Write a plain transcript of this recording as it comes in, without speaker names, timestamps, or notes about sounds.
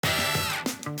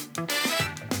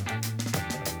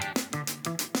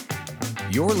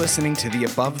You're listening to the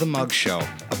Above the Mug Show,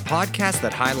 a podcast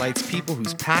that highlights people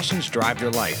whose passions drive their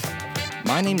life.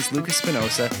 My name is Lucas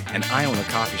Spinoza, and I own a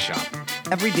coffee shop.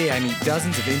 Every day I meet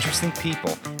dozens of interesting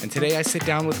people, and today I sit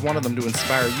down with one of them to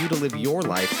inspire you to live your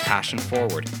life passion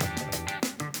forward.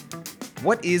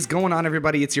 What is going on,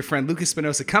 everybody? It's your friend Lucas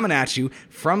Spinoza coming at you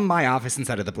from my office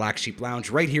inside of the Black Sheep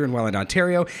Lounge right here in Welland,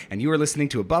 Ontario, and you are listening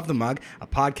to Above the Mug, a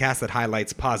podcast that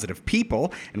highlights positive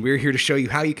people, and we're here to show you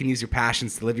how you can use your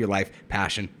passions to live your life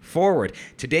passion forward.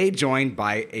 Today, joined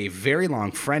by a very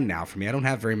long friend now for me. I don't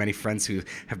have very many friends who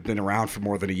have been around for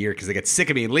more than a year because they get sick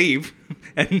of me and leave,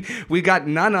 and we got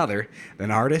none other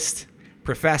than artist,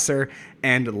 professor,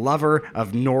 and lover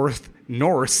of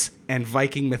Norse and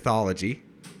Viking mythology,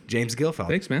 James Gilfeld.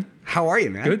 Thanks, man. How are you,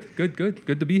 man? Good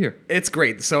to be here. It's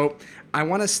great. So I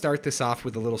want to start this off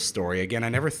with a little story. Again, I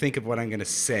never think of what I'm going to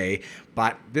say,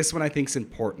 but this one I think is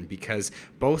important because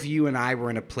both you and I were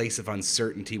in a place of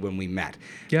uncertainty when we met.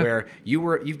 Yeah. Where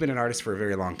you've been an artist for a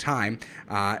very long time,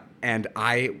 and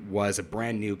I was a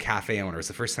brand new cafe owner. It's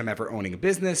the first time ever owning a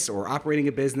business or operating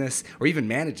a business or even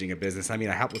managing a business. I mean,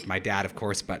 I helped with my dad, of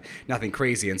course, but nothing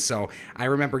crazy. And so I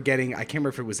remember getting, I can't remember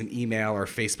if it was an email or a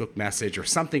Facebook message or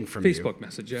something from you. Facebook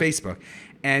message, yeah. Facebook.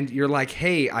 And you're like,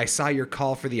 hey, I saw your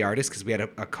call for the artist because we had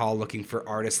a call looking for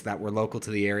artists that were local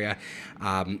to the area.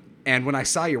 And when I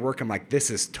saw your work, I'm like, this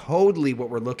is totally what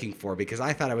we're looking for, because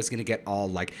I thought I was going to get all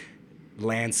like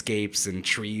landscapes and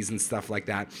trees and stuff like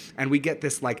that, and we get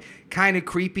this like kind of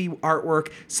creepy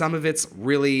artwork. Some of it's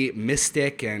really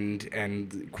mystic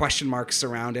and question marks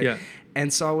around it. Yeah.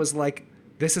 And so I was like,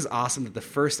 this is awesome that the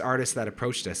first artist that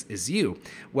approached us is you.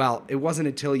 Well, it wasn't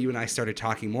until you and I started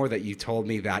talking more that you told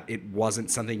me that it wasn't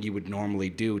something you would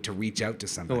normally do to reach out to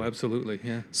somebody. Oh, absolutely,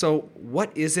 yeah. So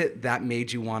what is it that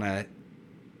made you want to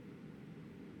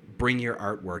bring your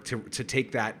artwork, to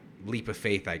take that leap of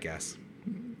faith, I guess?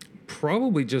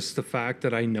 Probably just the fact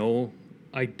that I know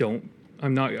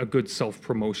I'm not a good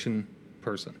self-promotion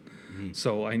person. Mm-hmm.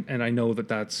 So I know that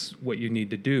that's what you need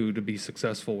to do to be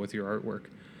successful with your artwork.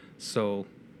 So,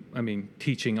 I mean,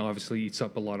 teaching obviously eats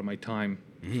up a lot of my time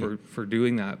for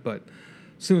doing that. But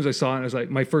as soon as I saw it, I was like,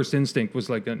 my first instinct was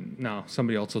like, no,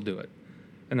 somebody else will do it.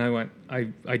 And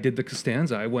I did the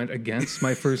Costanza. I went against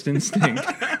my first instinct.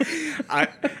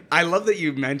 I love that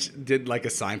you did like a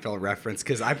Seinfeld reference,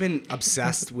 because I've been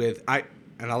obsessed with, and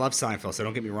I love Seinfeld, so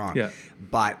don't get me wrong. Yeah.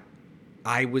 But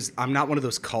I'm not one of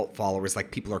those cult followers,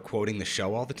 like people are quoting the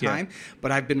show all the time,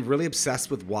 but I've been really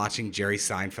obsessed with watching Jerry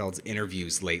Seinfeld's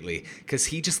interviews lately, because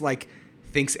he just like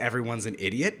thinks everyone's an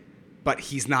idiot, but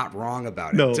he's not wrong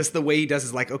about it. No. Just the way he does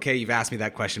is like, okay, you've asked me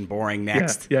that question, boring,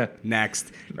 next,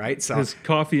 next, right? So his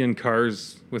coffee and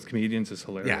cars with comedians is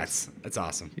hilarious. Yeah, it's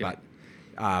awesome. Yeah. But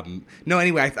no,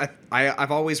 anyway,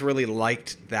 I've always really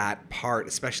liked that part,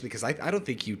 especially because I don't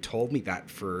think you told me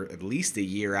that for at least a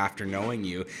year after knowing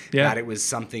you, that it was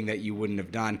something that you wouldn't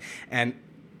have done. And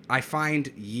I find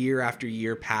year after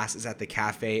year passes at the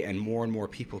cafe, and more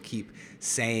people keep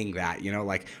saying that,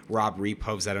 like Rob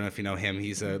Repoves, I don't know if you know him,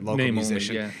 he's a local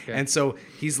musician. Only, yeah. And so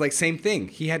he's like, same thing.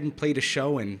 He hadn't played a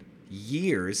show in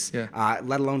years,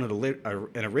 let alone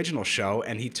an original show,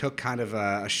 and he took kind of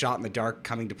a shot in the dark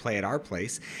coming to play at our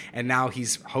place, and now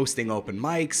he's hosting open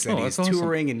mics, and he's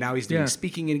touring, and now he's doing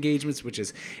speaking engagements,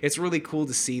 it's really cool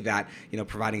to see that,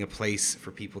 providing a place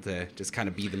for people to just kind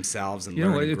of be themselves and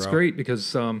learn and it's grow. great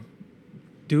because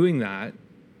doing that,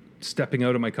 stepping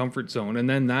out of my comfort zone, and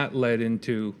then that led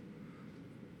into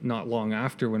not long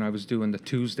after when I was doing the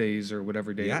Tuesdays or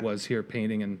whatever day it was here,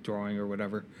 painting and drawing or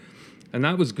whatever. And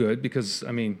that was good because,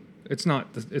 I mean, it's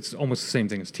almost the same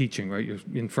thing as teaching, right? You're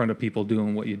in front of people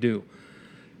doing what you do.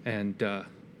 And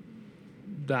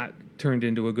that turned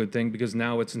into a good thing because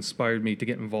now it's inspired me to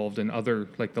get involved in other,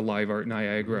 like the Live Art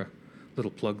Niagara,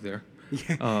 little plug there.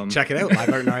 Check it out,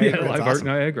 Live Art Niagara. Live Art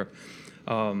Niagara.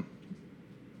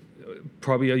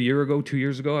 Probably a year ago, 2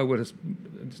 years ago, I would have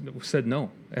said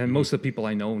no. And most of the people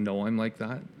I know I'm like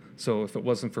that. So if it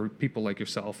wasn't for people like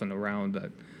yourself and around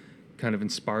that kind of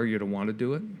inspire you to want to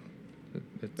do it,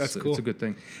 that's cool. It's a good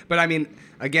thing. But I mean,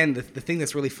 again, the thing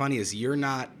that's really funny is you're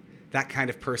not that kind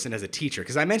of person as a teacher,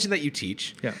 because I mentioned that you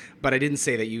teach, but I didn't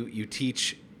say that you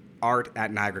teach art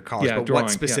at Niagara College. But drawing,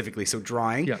 what specifically? So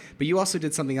drawing. Yeah. But you also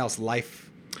did something else,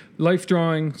 life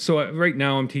drawing. So right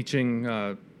now I'm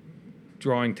teaching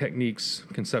drawing techniques,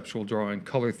 conceptual drawing,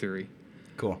 color theory,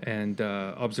 and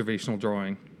observational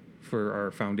drawing for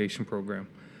our foundation program.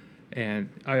 And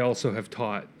I also have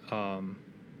taught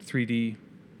 3D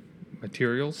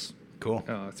materials,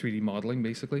 3D modeling,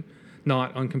 basically,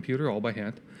 not on computer, all by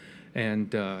hand,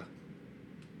 and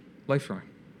life drawing.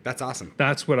 That's awesome.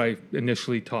 That's what I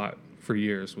initially taught for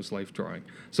years was life drawing.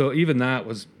 So even that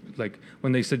was like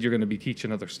when they said you're going to be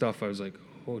teaching other stuff, I was like,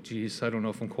 oh geez, I don't know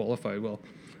if I'm qualified. Well,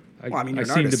 I mean, you're I an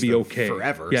seem to artist be okay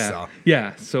forever. Yeah, So.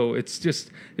 yeah. So it's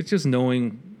just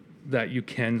knowing that you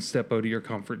can step out of your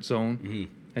comfort zone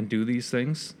and do these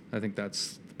things. I think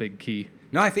that's the big key.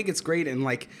 No, I think it's great. And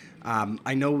like,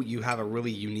 I know you have a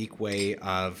really unique way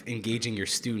of engaging your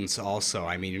students also.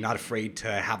 I mean, you're not afraid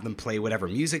to have them play whatever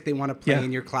music they want to play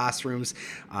in your classrooms.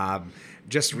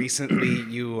 Just recently,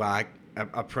 you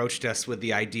approached us with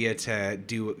the idea to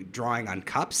do drawing on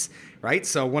cups, right?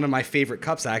 So one of my favorite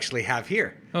cups I actually have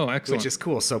here. Oh, excellent. Which is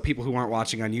cool. So people who aren't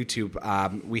watching on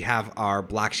YouTube, we have our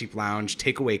Black Sheep Lounge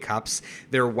takeaway cups.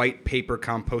 They're white paper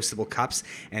compostable cups.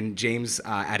 And James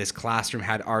at his classroom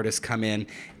had artists come in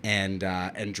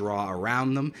and draw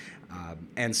around them.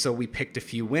 And so we picked a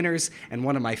few winners, and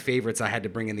one of my favorites I had to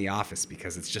bring in the office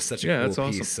because it's just such a cool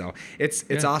piece. Awesome. So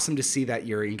it's awesome to see that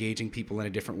you're engaging people in a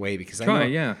different way because I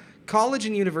know college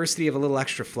and university have a little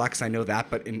extra flex. I know that,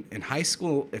 but in high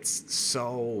school, it's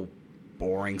so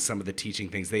boring, some of the teaching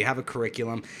things. They have a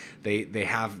curriculum. They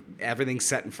have everything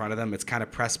set in front of them. It's kind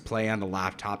of press play on the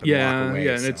laptop and walk away.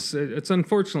 Yeah, and it's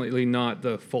unfortunately not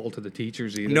the fault of the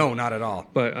teachers either. No, not at all.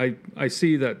 But I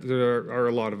see that there are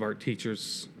a lot of art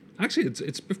teachers. Actually,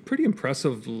 it's pretty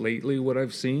impressive lately what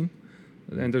I've seen.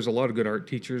 And there's a lot of good art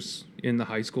teachers in the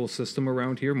high school system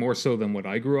around here, more so than what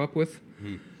I grew up with.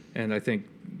 Mm-hmm. And I think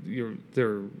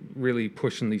they're really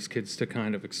pushing these kids to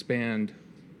kind of expand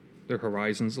their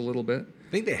horizons a little bit.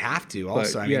 I think they have to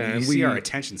also. But, I mean, you see our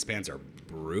attention spans are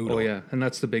brutal. Oh, yeah. And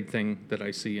that's the big thing that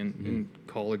I see in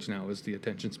college now is the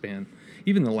attention span.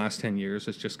 Even the last 10 years,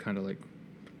 it's just kind of like,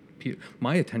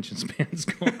 my attention span's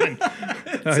gone.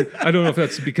 I don't know if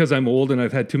that's because I'm old and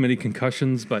I've had too many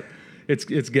concussions, but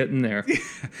it's getting there.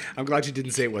 I'm glad you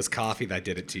didn't say it was coffee that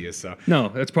did it to you. So no,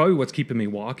 that's probably what's keeping me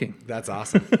walking. That's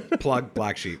awesome. Plug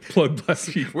Black Sheep. Plug Black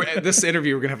Sheep. This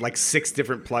interview, we're gonna have like 6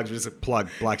 different plugs. We're just like, plug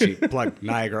Black Sheep. Plug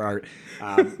Niagara Art.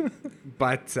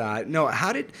 No,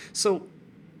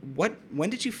 when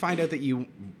did you find out that you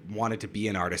wanted to be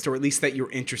an artist, or at least that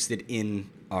you're interested in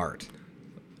art?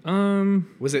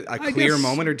 Was it a clear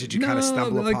moment, or did you kind of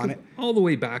stumble upon it? All the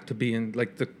way back to being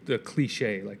like the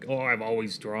cliche, like, oh, I've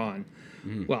always drawn.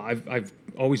 Well, I've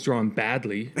always drawn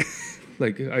badly.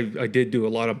 Like I did do a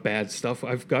lot of bad stuff.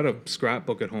 I've got a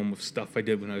scrapbook at home of stuff I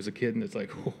did when I was a kid, and it's like,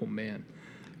 oh man.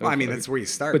 Well, I mean, that's where you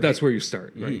start. But that's where you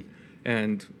start, right?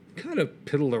 And kind of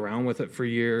piddled around with it for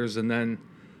years, and then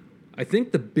I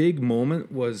think the big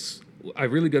moment was I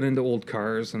really got into old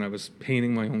cars, and I was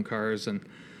painting my own cars, and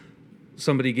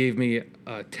somebody gave me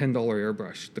a $10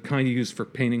 airbrush, the kind you use for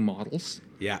painting models.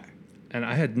 Yeah. And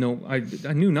I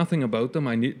knew nothing about them.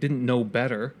 I didn't know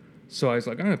better. So I was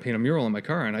like, I'm going to paint a mural on my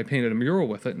car. And I painted a mural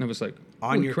with it. And it was like,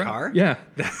 on your car? Yeah.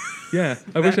 Yeah.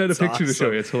 I wish I had a picture to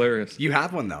show you. It's hilarious. You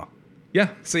have one, though. Yeah.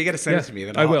 So you got to send it to me.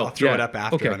 Then I'll throw it up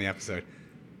after on the episode.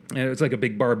 And it's like a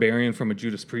big barbarian from a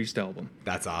Judas Priest album.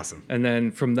 That's awesome. And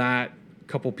then from that, a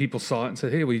couple people saw it and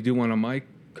said, hey, will you do one on my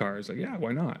car? I was like, yeah,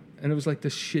 why not? And it was like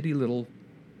this shitty little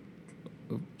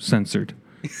censored.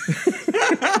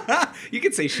 You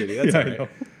can say shitty. That's all right.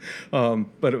 I know.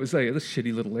 But it was like this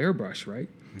shitty little airbrush, right?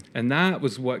 And that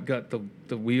was what got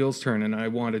the wheels turning. I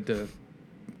wanted to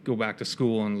go back to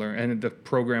school and learn. And the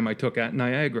program I took at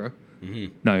Niagara,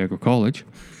 Niagara College,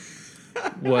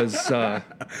 was had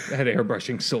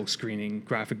airbrushing, silk screening,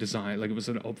 graphic design. Like it was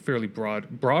a fairly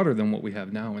broader than what we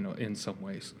have now in some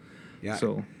ways. Yeah.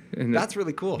 So that's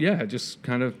really cool. Yeah, it just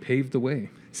kind of paved the way.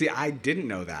 See, I didn't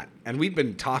know that. And we've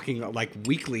been talking like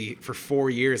weekly for 4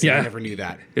 years, and I never knew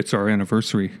that. It's our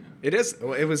anniversary. It is.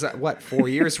 It was, 4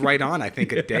 years right on, I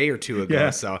think, a day or two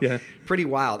ago. Pretty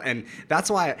wild. And that's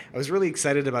why I was really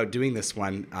excited about doing this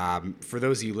one. For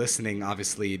those of you listening,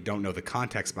 obviously don't know the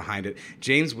context behind it.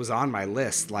 James was on my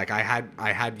list. Like I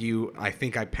had you, I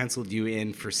think I penciled you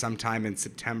in for sometime in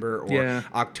September or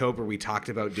October. We talked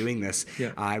about doing this.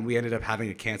 And we ended up having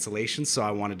a cancellation. So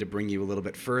I wanted to bring you a little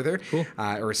bit further. Cool.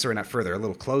 Or sorry, not further, a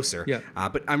little closer.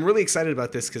 But I'm really excited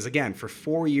about this because, again, for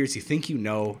 4 years, you think you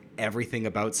know everything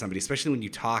about somebody, especially when you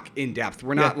talk in depth.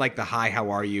 We're not like the hi,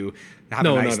 how are you, have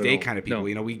a nice day kind of people. No.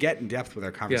 You know, we get in depth with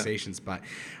our conversations, but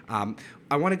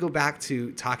I want to go back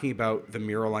to talking about the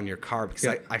mural on your car because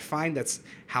I find that's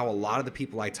how a lot of the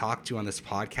people I talk to on this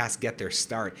podcast get their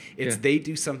start. It's they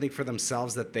do something for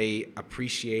themselves that they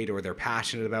appreciate or they're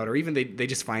passionate about, or even they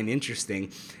just find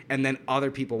interesting, and then other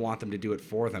people want them to do it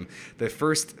for them. The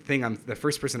first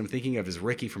person I'm thinking of is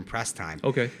Ricky from Press Time.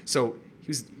 Okay. So he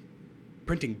was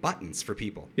printing buttons for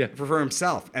people, for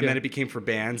himself, and then it became for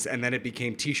bands, and then it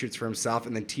became T-shirts for himself,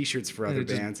 and then T-shirts for other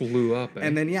bands. Just blew up,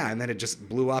 and then it just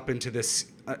blew up into this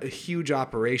huge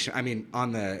operation. I mean,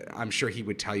 I'm sure he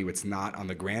would tell you it's not on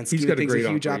the grand scheme of things a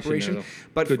huge operation, there,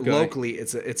 but locally,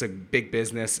 it's a big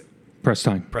business. Press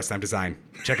Time Design,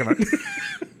 check him out.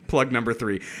 Plug number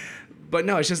 3. But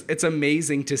no, it's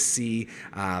amazing to see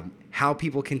how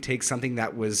people can take something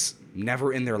that was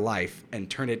never in their life and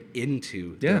turn it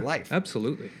into their life.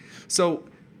 Absolutely. So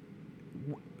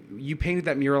you painted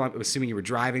that mural, I'm assuming you were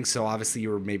driving, so obviously you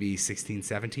were maybe 16,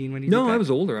 17 when you did that? No, I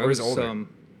was older. I was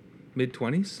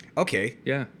mid-20s. Okay.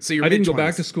 Yeah. So you were I didn't go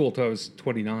back to school till I was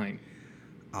 29.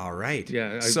 All right.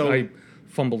 Yeah. I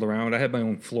fumbled around. I had my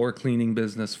own floor cleaning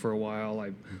business for a while.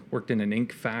 I worked in an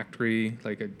ink factory,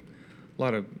 like a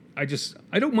lot of... I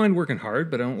don't mind working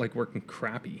hard, but I don't like working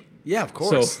crappy. Yeah, of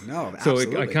course.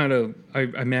 Absolutely. So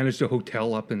I managed a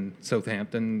hotel up in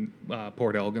Southampton,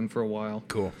 Port Elgin for a while.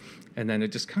 Cool. And then it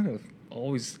just kind of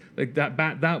always like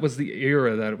that was the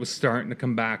era that it was starting to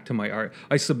come back to my art.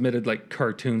 I submitted like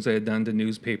cartoons I had done to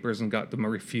newspapers and got them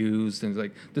refused, and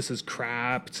like, this is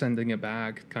crap, sending it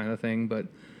back kind of thing. But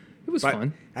it was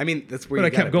fun. I mean, that's where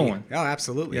I kept going. Oh,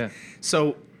 absolutely. Yeah.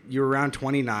 So you were around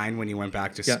 29 when you went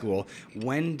back to school.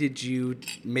 When did you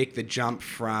make the jump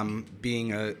from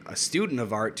being a student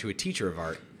of art to a teacher of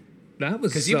art? That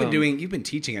was because you've been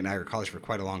teaching at Niagara College for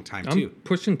quite a long time too.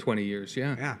 Pushing 20 years.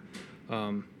 Yeah.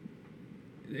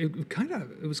 It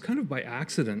was kind of by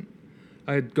accident.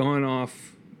 I had gone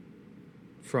off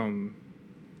from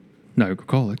Niagara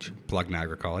College. Plug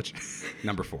Niagara College.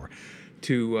 Number 4.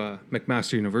 To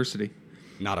McMaster University.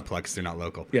 Not a plug because they're not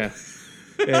local. Yeah.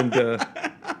 And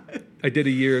I did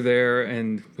a year there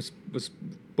and was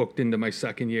booked into my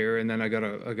second year, and then I got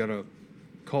a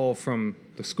call from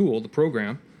the school, the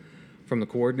program, from the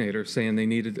coordinator saying they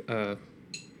needed a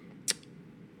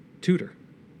tutor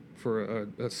for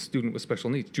a student with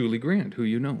special needs, Julie Grand, who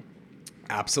you know.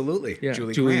 Absolutely. Yeah,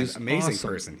 Julie Julie's Grand, amazing awesome,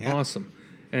 person. Yeah. Awesome.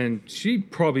 And she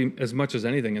probably, as much as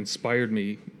anything, inspired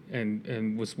me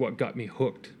and was what got me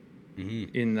hooked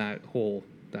in that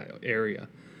area.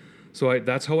 So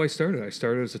that's how I started. I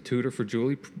started as a tutor for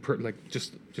Julie,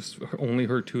 just only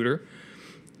her tutor.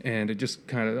 And it just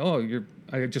kind of,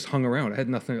 I just hung around. I had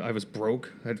nothing. I was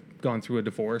broke. I had gone through a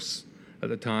divorce at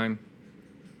the time.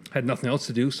 Had nothing else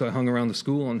to do, so I hung around the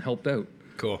school and helped out.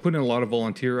 Cool. Put in a lot of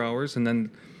volunteer hours, and then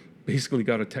basically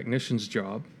got a technician's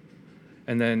job.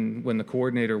 And then when the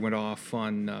coordinator went off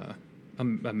on a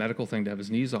medical thing to have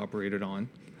his knees operated on,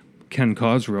 Ken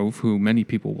Cosgrove, who many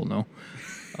people will know,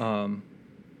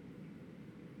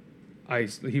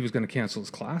 he was going to cancel his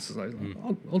classes.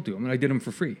 I'll do them, and I did them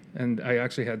for free. And I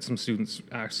actually had some students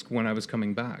ask when I was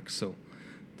coming back, so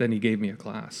then he gave me a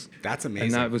class. That's amazing.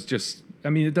 And that was just,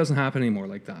 it doesn't happen anymore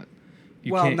like that.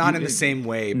 Not in the same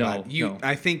way, no, but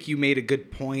I think you made a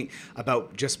good point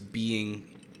about just being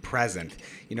present,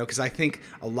 because I think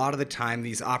a lot of the time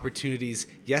these opportunities,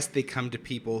 yes, they come to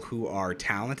people who are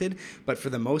talented, but for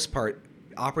the most part,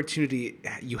 opportunity,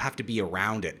 you have to be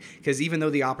around it, because even though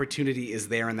the opportunity is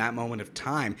there in that moment of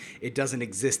time, it doesn't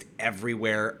exist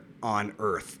everywhere on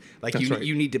earth. Like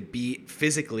you need to be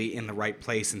physically in the right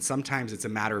place, and sometimes it's a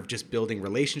matter of just building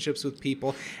relationships with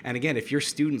people. And again, if your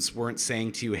students weren't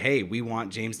saying to you, hey, we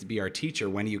want James to be our teacher,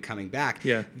 when are you coming back?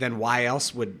 Then why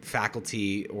else would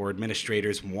faculty or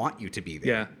administrators want you to be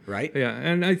there? Right? Yeah.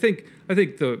 And I think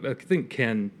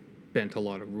Ken bent a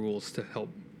lot of rules to help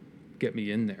get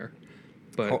me in there.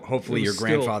 But hopefully you're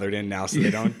grandfathered in now, so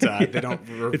they don't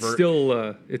revert.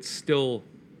 It's still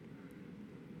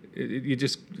you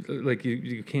just like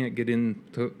you can't get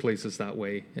into places that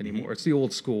way anymore. Mm-hmm. It's the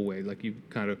old school way. Like you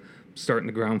kind of start in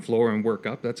the ground floor and work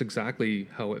up. That's exactly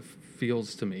how it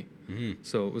feels to me. Mm-hmm.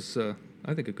 So it was,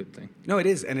 I think, a good thing. No, it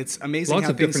is, and it's amazing. Lots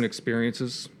of different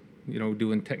experiences,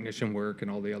 doing technician work and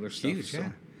all the other stuff. Huge, yeah.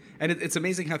 And it's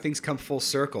amazing how things come full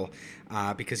circle,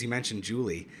 because you mentioned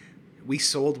Julie. We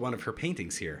sold one of her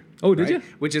paintings here. Oh, did you?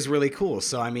 Which is really cool.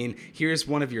 So, here's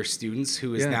one of your students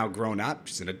who is now grown up.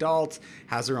 She's an adult,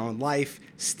 has her own life,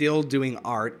 still doing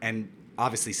art, and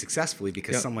obviously successfully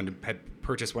because someone had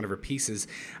purchased one of her pieces.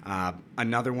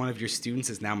 Another one of your students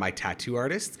is now my tattoo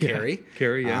artist, Carrie.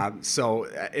 Carrie, yeah. So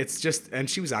it's just, and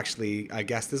she was actually a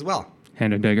guest as well.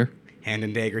 Hand and Dagger. Hand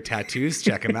and Dagger Tattoos.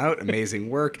 Check them out.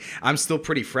 Amazing work. I'm still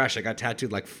pretty fresh. I got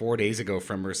tattooed like 4 days ago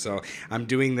from her. So I'm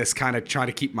doing this kind of trying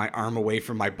to keep my arm away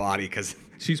from my body because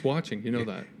she's watching. You know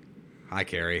that. Hi,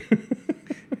 Carrie.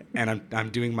 And I'm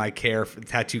doing my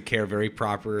tattoo care very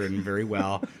proper and very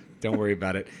well. Don't worry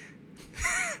about it.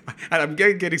 And I'm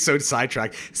getting so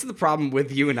sidetracked. This is the problem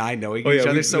with you and I knowing each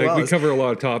other so well. We cover a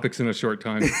lot of topics in a short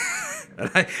time.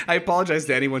 I apologize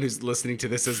to anyone who's listening to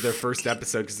this as their first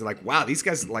episode because they're like, wow, these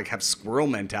guys like have squirrel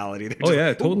mentality. They're just,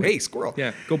 yeah, totally. Hey, squirrel.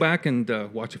 Yeah, go back and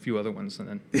watch a few other ones and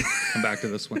then come back to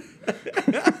this one.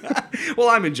 Well,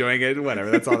 I'm enjoying it.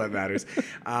 Whatever. That's all that matters.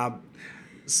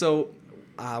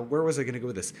 Where was I going to go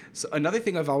with this? So another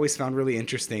thing I've always found really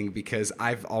interesting because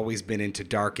I've always been into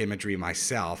dark imagery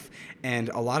myself. And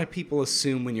a lot of people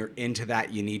assume when you're into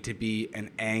that, you need to be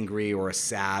an angry or a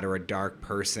sad or a dark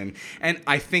person. And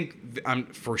I think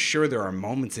for sure there are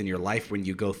moments in your life when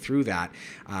you go through that.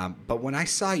 But when I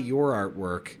saw your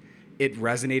artwork, it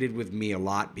resonated with me a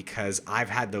lot because I've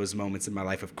had those moments in my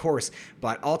life, of course,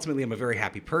 but ultimately I'm a very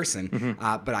happy person.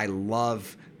 Mm-hmm. But I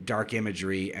love dark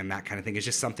imagery and that kind of thing. It's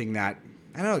just something that,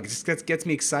 I don't know, it just gets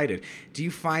me excited. Do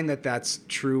you find that that's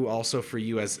true also for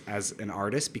you as an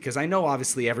artist? Because I know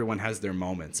obviously everyone has their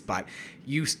moments, but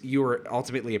you're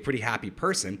ultimately a pretty happy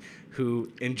person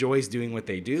who enjoys doing what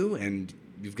they do, and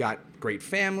you've got great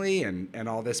family and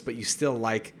all this, but you still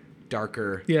like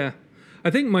darker. Yeah.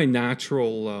 I think my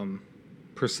natural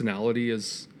personality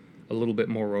is a little bit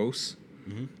morose.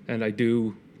 Mm-hmm. And I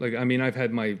do, like, I mean,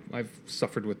 I've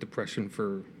suffered with depression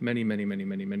for many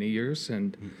years,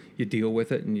 and you deal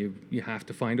with it, and you have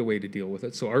to find a way to deal with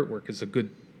it. So artwork is a good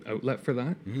outlet for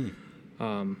that.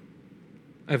 Mm-hmm.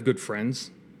 I have good friends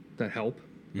that help,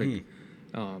 like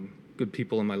good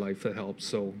people in my life that help.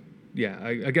 So yeah,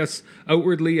 I guess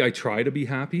outwardly I try to be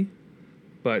happy,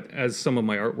 but as some of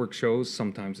my artwork shows,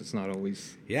 sometimes it's not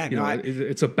always. Yeah,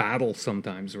 it's a battle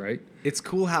sometimes, right? It's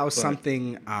cool how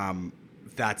something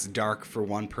that's dark for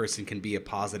one person can be a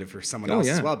positive for someone else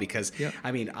as well. Because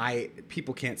I mean,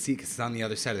 people can't see because it's on the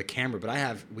other side of the camera,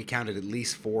 but we counted at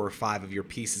least 4 or 5 of your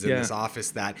pieces in this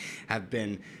office that have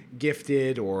been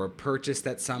gifted or purchased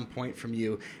at some point from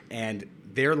you, and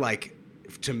they're like,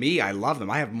 to me, I love them.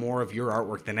 I have more of your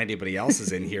artwork than anybody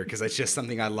else's in here because it's just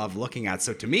something I love looking at.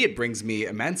 So to me, it brings me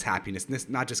immense happiness,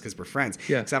 not just because we're friends.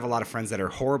 Yeah. Because I have a lot of friends that are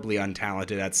horribly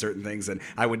untalented at certain things, and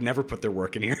I would never put their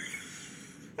work in here.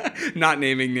 Not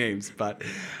naming names, but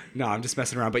no, I'm just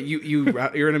messing around. But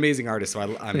you're an amazing artist, so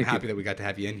I'm happy that we got to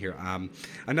have you in here.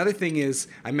 Another thing is,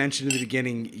 I mentioned in the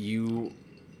beginning,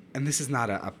 and this is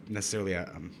not necessarily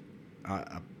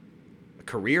a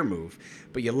career move,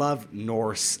 but you love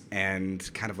Norse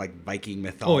and kind of like Viking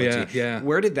mythology. Oh, yeah.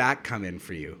 Where did that come in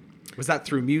for you? Was that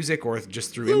through music or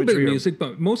just through imagery? A little bit of music,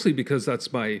 but mostly because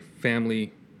that's my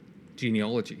family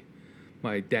genealogy.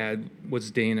 My dad was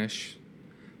Danish.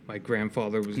 My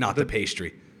grandfather was... Not the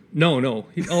pastry. No.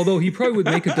 Although he probably would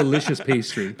make a delicious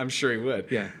pastry. I'm sure he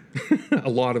would. Yeah. A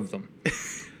lot of them.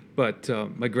 But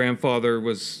my grandfather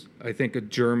was, I think, a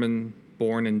German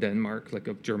born in Denmark, like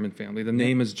a German family. The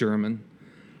name is German.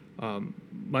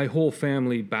 My whole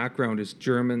family background is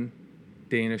German,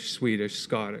 Danish, Swedish,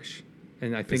 Scottish,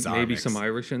 and I think maybe some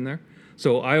Irish in there.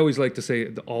 So I always like to say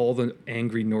all the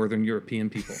angry Northern European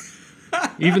people,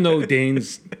 even though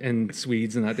Danes and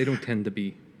Swedes and that, they don't tend to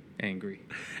be angry.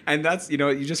 And that's,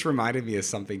 you just reminded me of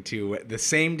something too. The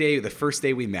same day, the first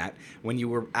day we met,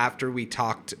 after we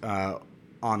talked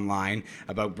online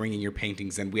about bringing your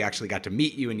paintings, and we actually got to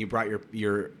meet you, and you brought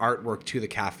your artwork to the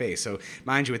cafe. So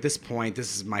mind you, at this point,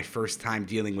 this is my first time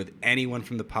dealing with anyone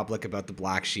from the public about the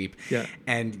Black Sheep. Yeah.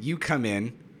 And you come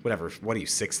in, what are you,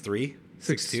 6'3"?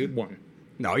 6'2"?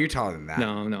 No, you're taller than that.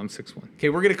 No, I'm 6'1". Okay,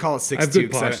 we're going to call it 6'2". I have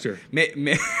good posture.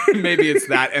 Maybe it's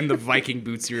that and the Viking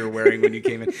boots you were wearing when you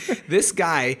came in. This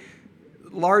guy,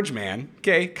 large man,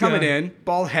 okay, coming in,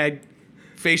 bald head,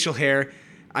 facial hair,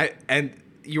 and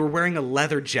you were wearing a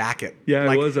leather jacket. Yeah,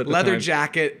 I was at the leather time.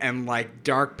 jacket and like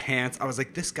dark pants. I was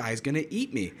like, this guy's going to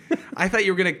eat me. I thought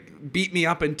you were going to beat me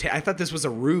up, and I thought this was a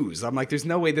ruse. I'm like, there's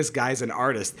no way this guy's an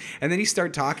artist. And then he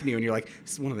started talking to you, and you're like,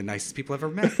 this is one of the nicest people I've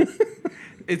ever met.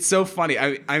 It's so funny.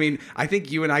 I mean, I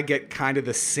think you and I get kind of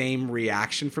the same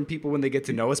reaction from people when they get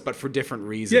to know us, but for different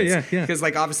reasons. Yeah. Because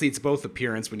like obviously it's both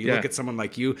appearance. When you look at someone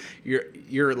like you,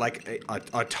 you're like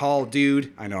a tall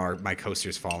dude. I know my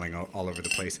coaster's falling all over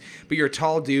the place, but you're a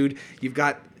tall dude. You've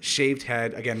got shaved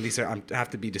head. Again, I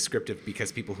have to be descriptive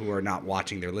because people who are not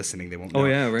watching, they're listening. They won't know. Oh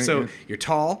yeah, right. So you're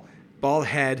tall, bald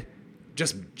head,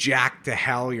 just jacked to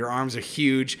hell. Your arms are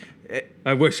huge.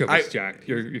 I wish I was jacked.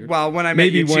 Well, when I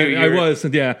met you too, I was.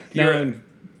 Yeah, now I'm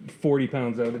 40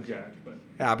 pounds out of jacked. But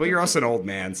yeah, but you're also an old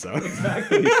man, so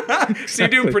exactly. So you're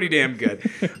doing pretty damn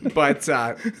good. But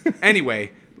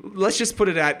anyway, let's just put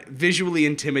it at visually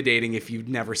intimidating if you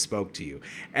never spoke to you.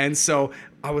 And so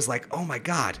I was like, oh my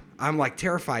God, I'm like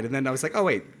terrified. And then I was like, oh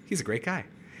wait, he's a great guy.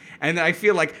 And I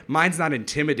feel like mine's not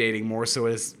intimidating, more so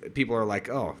as people are like,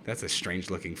 oh, that's a strange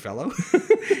looking fellow.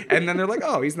 And then they're like,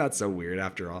 oh, he's not so weird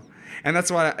after all. And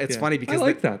that's why it's funny because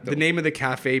the name of the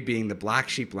cafe being the Black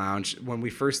Sheep Lounge, when we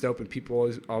first opened,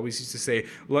 people always used to say,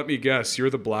 let me guess, you're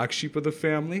the black sheep of the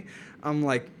family? I'm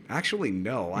like, actually,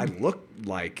 no. I look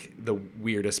like the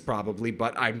weirdest probably,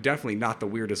 but I'm definitely not the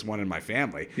weirdest one in my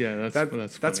family. Yeah,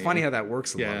 that's funny how that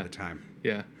works a lot of the time.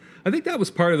 Yeah. I think that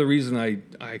was part of the reason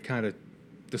I kind of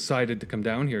decided to come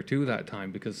down here too that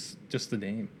time, because just the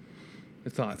name. I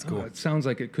thought, cool. It sounds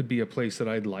like it could be a place that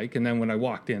I'd like. And then when I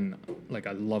walked in, like,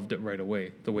 I loved it right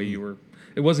away. The way you were,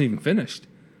 it wasn't even finished.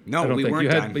 No, we weren't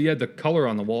done. But you had the color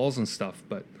on the walls and stuff.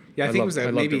 But yeah, I think it was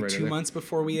maybe 2 months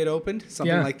before we had opened,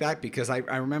 something like that. Because I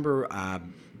remember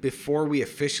before we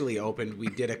officially opened, we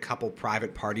did a couple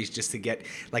private parties just to get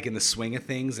like in the swing of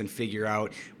things and figure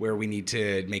out where we need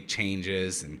to make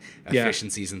changes and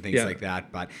efficiencies and things like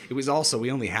that. But it was also,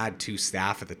 we only had 2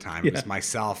 staff at the time. It was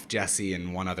myself, Jesse,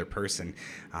 and one other person,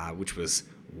 which was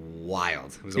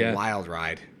wild. It was a wild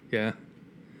ride. Yeah.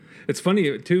 It's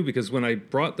funny too, because when I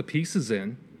brought the pieces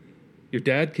in, your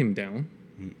dad came down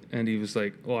and he was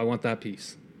like, oh, I want that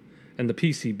piece. And the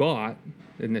piece he bought,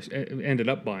 and ended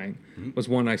up buying, was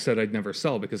one I said I'd never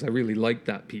sell because I really liked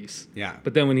that piece. Yeah.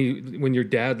 But then when your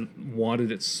dad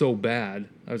wanted it so bad,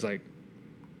 I was like,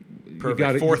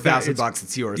 perfect. $4,000,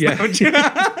 it's yours. Yeah.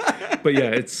 But yeah,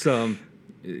 it's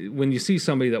when you see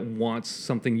somebody that wants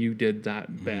something you did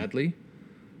that badly,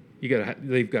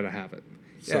 they've got to have it.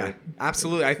 So, yeah,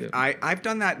 absolutely. I've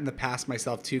done that in the past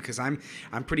myself too, because I'm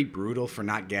pretty brutal for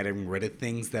not getting rid of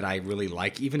things that I really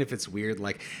like, even if it's weird.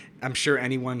 Like, I'm sure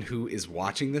anyone who is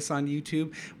watching this on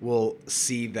YouTube will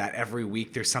see that every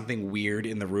week there's something weird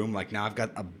in the room. Like now I've got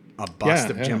a bust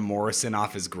of Jim Morrison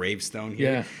off his gravestone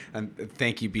here. Yeah. And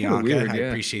thank you, Bianca. Weird, I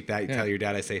appreciate that. You tell your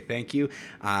dad I say thank you.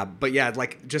 But yeah,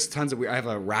 like just tons of weird. I have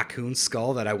a raccoon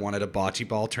skull that I won at a bocce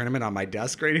ball tournament on my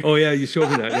desk right here. Oh yeah, you showed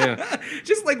me that. Yeah.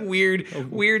 Just like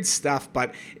weird stuff.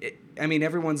 But I mean,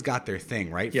 everyone's got their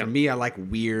thing, right? Yeah. For me, I like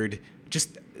weird,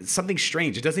 just something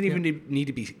strange. It doesn't even need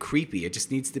to be creepy. It just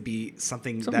needs to be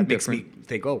something that makes me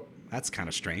think, oh, that's kind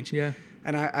of strange. Yeah.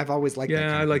 And I've always liked that.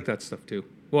 Yeah, I like that stuff too.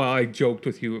 Well, I joked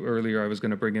with you earlier I was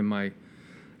going to bring in my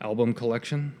album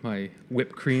collection, my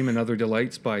Whipped Cream and Other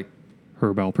Delights by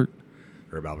Herb Alpert.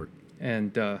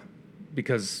 And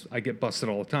because I get busted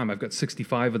all the time. I've got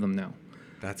 65 of them now.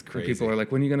 That's crazy. And people are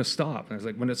like, when are you going to stop? And I was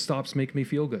like, when it stops, make me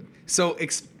feel good. So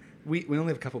we only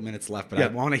have a couple minutes left, but I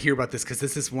want to hear about this because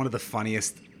this is one of the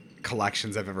funniest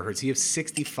collections I've ever heard. So you have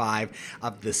 65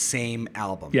 of the same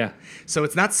album. Yeah. So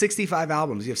it's not 65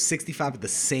 albums. You have 65 of the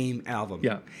same album.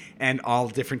 Yeah. And all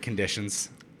different conditions.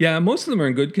 Yeah, most of them are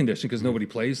in good condition because nobody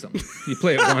plays them. You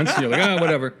play it once and you're like,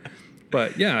 whatever.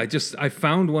 But yeah, I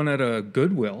found one at a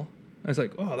Goodwill. I was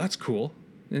like, oh, that's cool.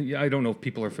 And I don't know if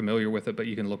people are familiar with it, but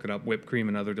you can look it up, Whipped Cream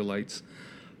and Other Delights.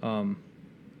 And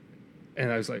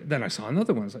I was like, then I saw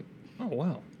another one. I was like, oh,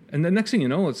 wow. And the next thing you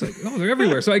know, it's like, oh, they're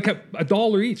everywhere. So I kept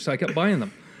 $1 each. So I kept buying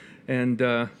them. And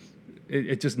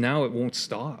it just, now it won't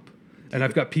stop. And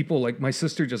I've got people, like my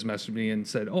sister just messaged me and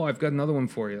said, oh, I've got another one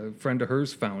for you. A friend of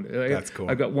hers found it. That's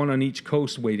cool. I've got one on each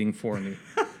coast waiting for me.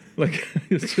 Like,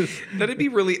 it's just... That'd be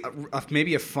really,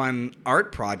 maybe a fun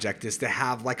art project is to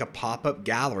have like a pop-up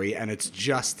gallery and it's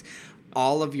just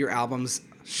all of your albums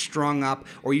strung up,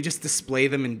 or you just display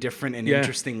them in different and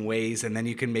interesting ways, and then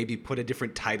you can maybe put a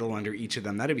different title under each of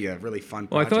them. That'd be a really fun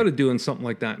project. Well, I thought of doing something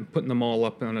like that and putting them all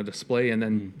up on a display and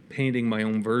then painting my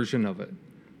own version of it,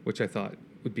 which I thought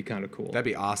would be kind of cool. That'd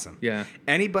be awesome. Yeah.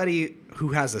 Anybody who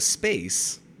has a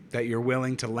space that you're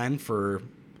willing to lend for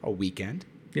a weekend.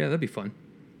 Yeah, that'd be fun.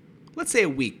 Let's say a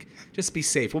week. Just be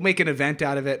safe. We'll make an event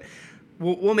out of it.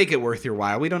 We'll make it worth your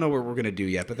while. We don't know what we're going to do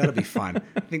yet, but that'll be fun.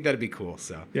 I think that'd be cool.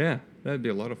 So yeah, that'd be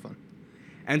a lot of fun.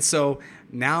 And so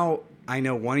now I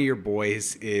know one of your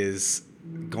boys is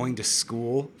going to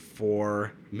school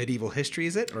for medieval history,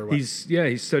 is it? Or what?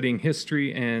 He's studying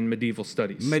history and medieval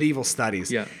studies. Medieval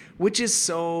studies. Yeah. Which is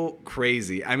so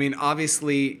crazy. I mean,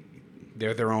 obviously,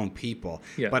 they're their own people.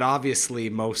 Yeah. But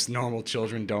obviously, most normal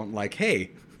children don't like,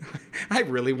 hey, I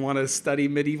really want to study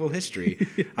medieval history.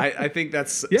 I think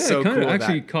that's so cool. Yeah, it kind of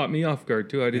actually caught me off guard,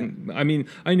 too. I mean,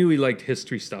 I knew he liked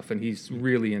history stuff, and he's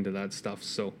really into that stuff.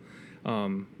 So,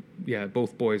 yeah,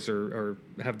 both boys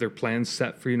have their plans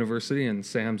set for university, and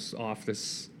Sam's off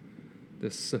this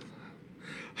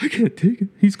I can't take it.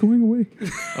 He's going away.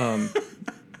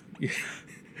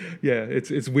 Yeah,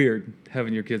 it's weird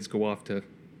having your kids go off to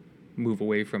move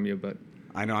away from you, but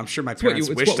I know. I'm sure my parents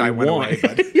wished I went away,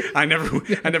 but I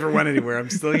never went anywhere. I'm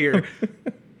still here.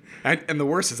 And the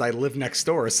worst is I live next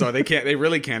door, so they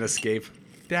really can't escape.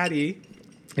 Daddy.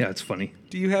 Yeah, it's funny.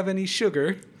 Do you have any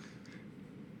sugar?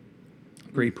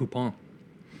 Grey Poupon.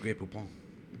 Grey Poupon.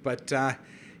 But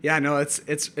yeah, no,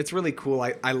 it's really cool.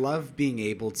 I love being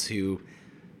able to,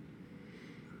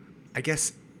 I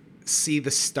guess, see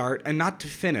the start, and not to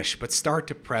finish, but start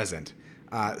to present.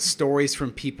 Stories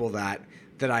from people that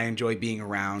I enjoy being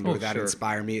around or that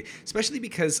inspire me, especially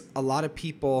because a lot of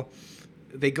people,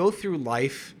 they go through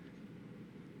life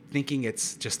thinking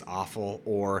it's just awful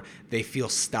or they feel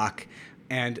stuck.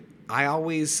 And I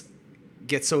always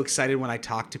get so excited when I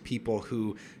talk to people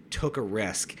who took a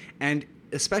risk. And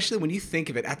especially when you think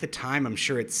of it at the time, I'm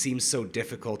sure it seems so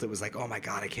difficult. It was like, oh my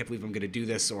God, I can't believe I'm going to do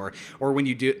this. Or when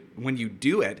you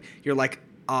do it, you're like,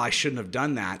 oh, I shouldn't have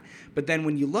done that. But then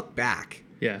when you look back,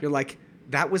 you're like,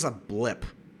 that was a blip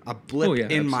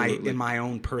in my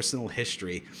own personal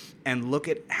history. And look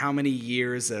at how many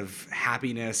years of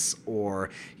happiness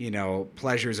or,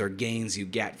 pleasures or gains you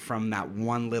get from that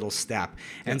one little step.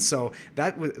 Yeah. And so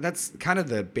that's kind of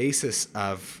the basis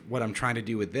of what I'm trying to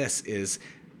do with this is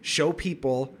show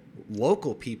people,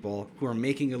 local people who are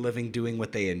making a living doing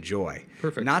what they enjoy.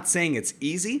 Perfect. Not saying it's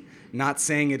easy, not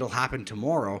saying it'll happen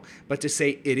tomorrow, but to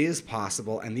say it is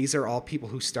possible. And these are all people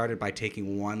who started by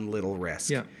taking one little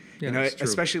risk. Yeah. Yeah,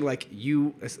 especially like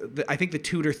you, I think the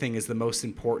tutor thing is the most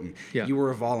important. Yeah. You were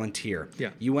a volunteer.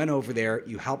 Yeah. You went over there,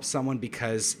 you helped someone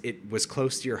because it was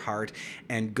close to your heart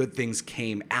and good things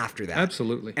came after that.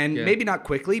 Absolutely. And maybe not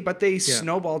quickly, but they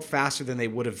snowballed faster than they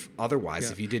would have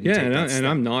otherwise if you didn't take that step. And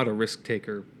I'm not a risk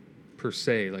taker per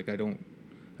se. Like when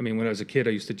I was a kid,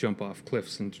 I used to jump off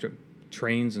cliffs and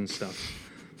trains and stuff.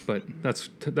 But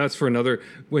that's for another.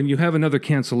 When you have another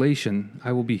cancellation,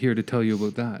 I will be here to tell you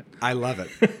about that. I love it.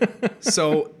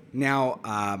 So now,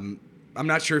 I'm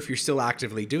not sure if you're still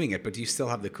actively doing it, but do you still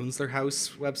have the Kunstler House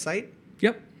website?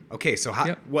 Yep. Okay, so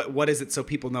what is it so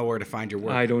people know where to find your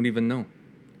work? I don't even know.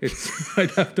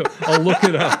 I'll look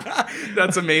it up.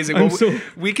 That's amazing.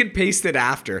 We can paste it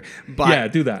after.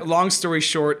 But do that. Long story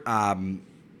short,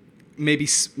 maybe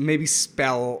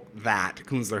spell that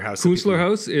Kunstler House. Kunstler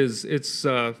House it's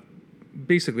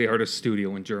basically artist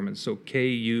studio in German. So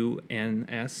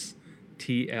KUNSTLERHAUS.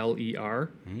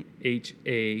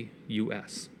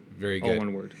 Very good. All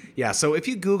one word. Yeah, so if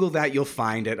you Google that, you'll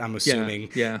find it, I'm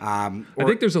assuming. Yeah. I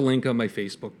think there's a link on my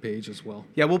Facebook page as well.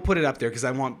 Yeah, we'll put it up there because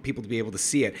I want people to be able to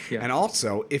see it. Yeah. And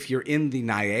also, if you're in the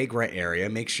Niagara area,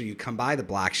 make sure you come by the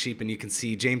Black Sheep and you can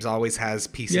see James always has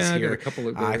pieces here. I got a couple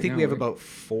of I think we have about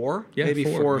four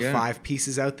or five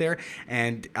pieces out there.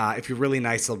 And if you're really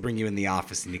nice, they'll bring you in the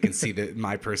office and you can see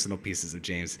my personal pieces of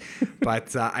James.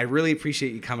 But I really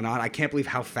appreciate you coming on. I can't believe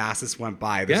how fast this went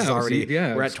by.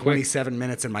 We're at 27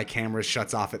 minutes and my camera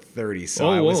shuts off at 30, so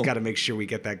I always got to make sure we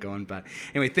get that going. But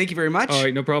anyway, thank you very much. All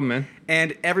right, no problem, man.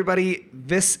 And everybody,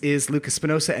 this is Lucas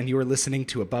Spinosa, and you are listening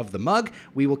to Above the Mug.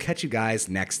 We will catch you guys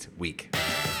next week.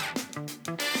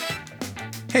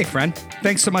 Hey, friend.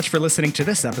 Thanks so much for listening to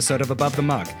this episode of Above the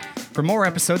Mug. For more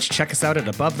episodes, check us out at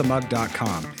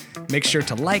abovethemug.com. Make sure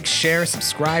to like, share,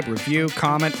 subscribe, review,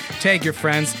 comment, tag your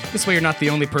friends. This way you're not the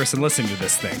only person listening to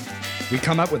this thing. We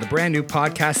come up with a brand new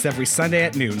podcast every Sunday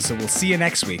at noon, so we'll see you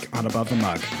next week on Above the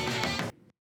Mug.